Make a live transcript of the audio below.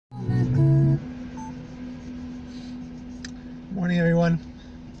Morning everyone.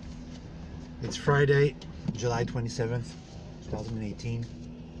 It's Friday, July 27th, 2018.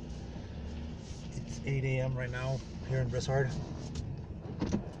 It's 8 a.m. right now here in Bressard.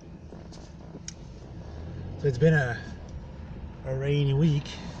 So it's been a rainy week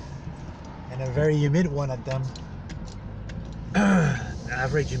and a very humid one at them. The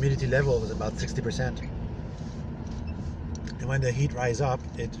average humidity level was about 60%. And when the heat rise up,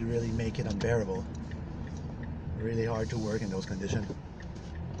 it really make it unbearable. Really hard to work in those conditions.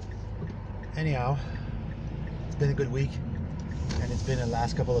 Anyhow, it's been a good week, and it's been a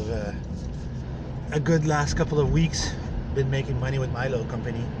good last couple of weeks. Been making money with my little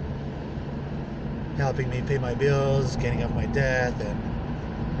company, helping me pay my bills, getting off my debt,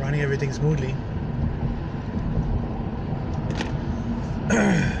 and running everything smoothly.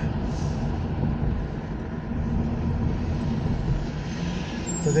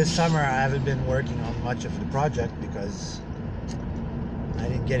 So this summer I haven't been working on much of the project because I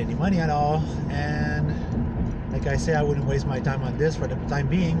didn't get any money at all, and like I say, I wouldn't waste my time on this for the time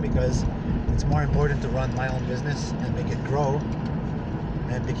being because it's more important to run my own business and make it grow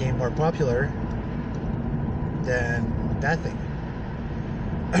and become more popular than that thing.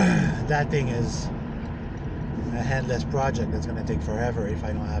 That thing is a headless project that's going to take forever if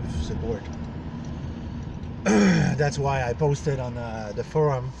I don't have support. That's why I posted on the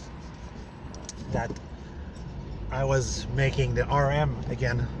forum that I was making the RM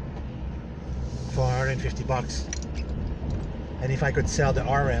again for 150 bucks, and if I could sell the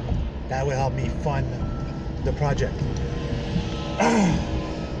RM, that would help me fund the project.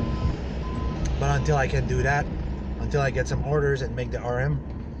 But until I can do that, until I get some orders and make the RM,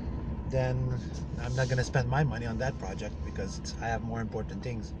 then I'm not gonna spend my money on that project because I have more important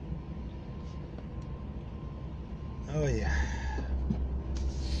things. Oh yeah.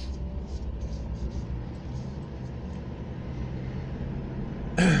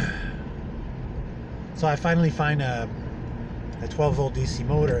 So I finally find a 12 volt DC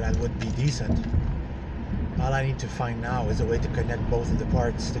motor that would be decent. All I need to find now is a way to connect both of the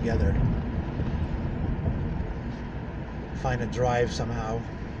parts together. Find a drive somehow.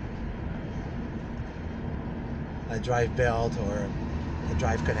 A drive belt or a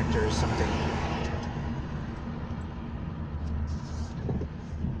drive connector or something.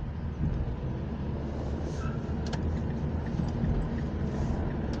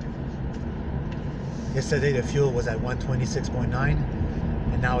 Yesterday the fuel was at 126.9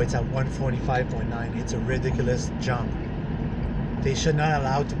 and now it's at 145.9. It's a ridiculous jump. They should not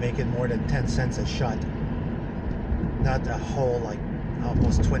allow to make it more than 10 cents a shot. Not a whole, like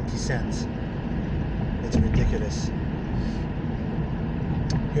almost 20 cents. It's ridiculous.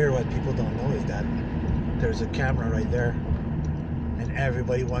 Here what people don't know is that there's a camera right there and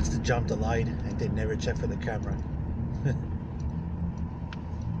everybody wants to jump the light and they never check for the camera.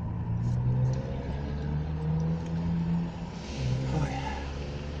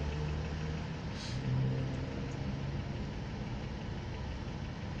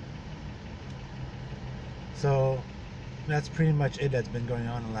 So that's pretty much it that's been going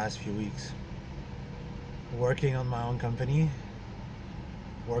on in the last few weeks. Working on my own company,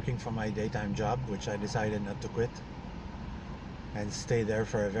 working for my daytime job, which I decided not to quit and stay there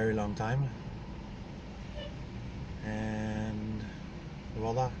for a very long time. And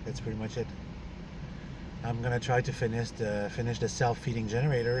voila, that's pretty much it. I'm gonna try to finish the self-feeding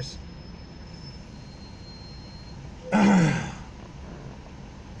generators.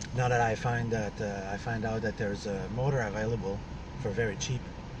 Now that I find out that there's a motor available for very cheap,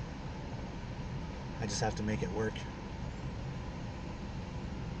 I just have to make it work.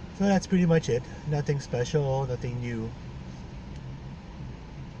 So that's pretty much it. Nothing special, nothing new.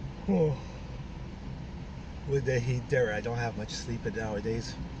 Oh. With the heat there, I don't have much sleep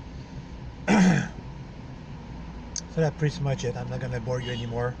nowadays. So that's pretty much it. I'm not gonna bore you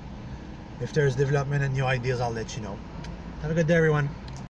anymore. If there's development and new ideas, I'll let you know. Have a good day, everyone.